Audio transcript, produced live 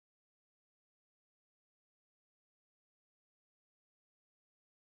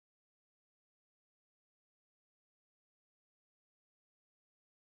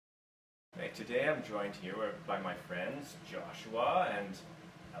Alright, today I'm joined here by my friends Joshua and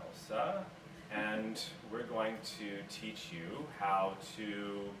Elsa, and we're going to teach you how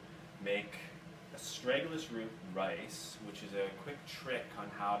to make astragalus root rice, which is a quick trick on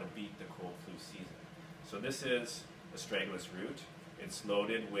how to beat the cold flu season. So this is astragalus root. It's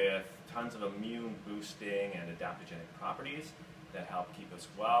loaded with tons of immune boosting and adaptogenic properties that help keep us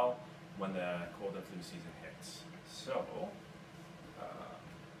well when the cold and flu season hits. So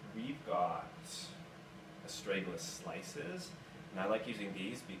we've got astragalus slices, and I like using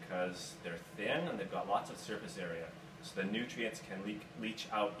these because they're thin and they've got lots of surface area, so the nutrients can leach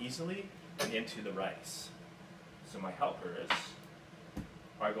out easily and into the rice. So my helpers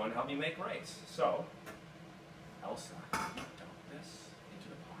are going to help me make rice. So, Elsa, you dump this into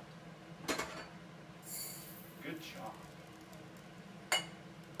the pot. Good job.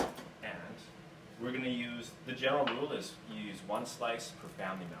 And we're going to use, the general rule is you use one slice per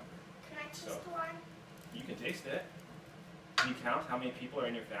family member. Can I taste one? You can taste it. Can you count how many people are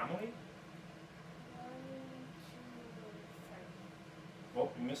in your family? 1, 2, 3. Oh,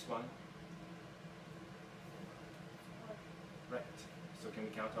 you missed one. Right. So can we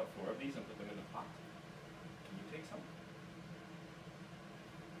count out 4 of these and put them in the pot? Can you take some?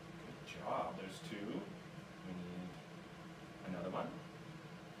 Good job. There's 2. We need another one.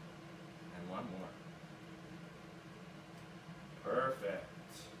 And one more. Perfect.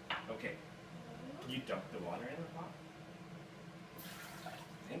 Okay. Can you dump the water in the pot?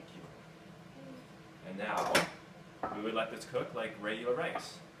 Thank you. And now, we would let this cook like regular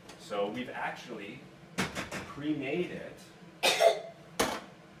rice. So we've actually pre-made it, and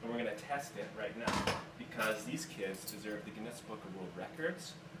we're going to test it right now, because these kids deserve the Guinness Book of World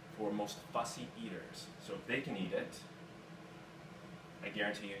Records for most fussy eaters. So if they can eat it, I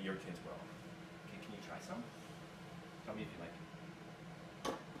guarantee you your kids will. Okay, can you try some? Tell me if you like it.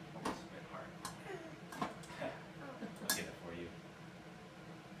 Oh, it's a bit hard. I'll get it for you.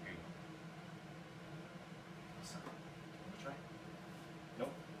 Here you go. Awesome. Want to try?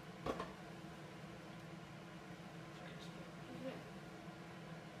 Nope. Try yours.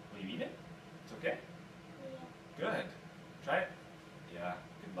 Will you eat it? It's okay? Yeah. Good. Try it? Yeah,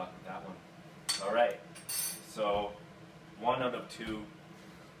 good luck with that one. Alright, so 1 out of 2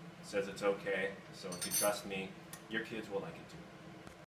 says it's okay, so if you trust me, your kids will like it too.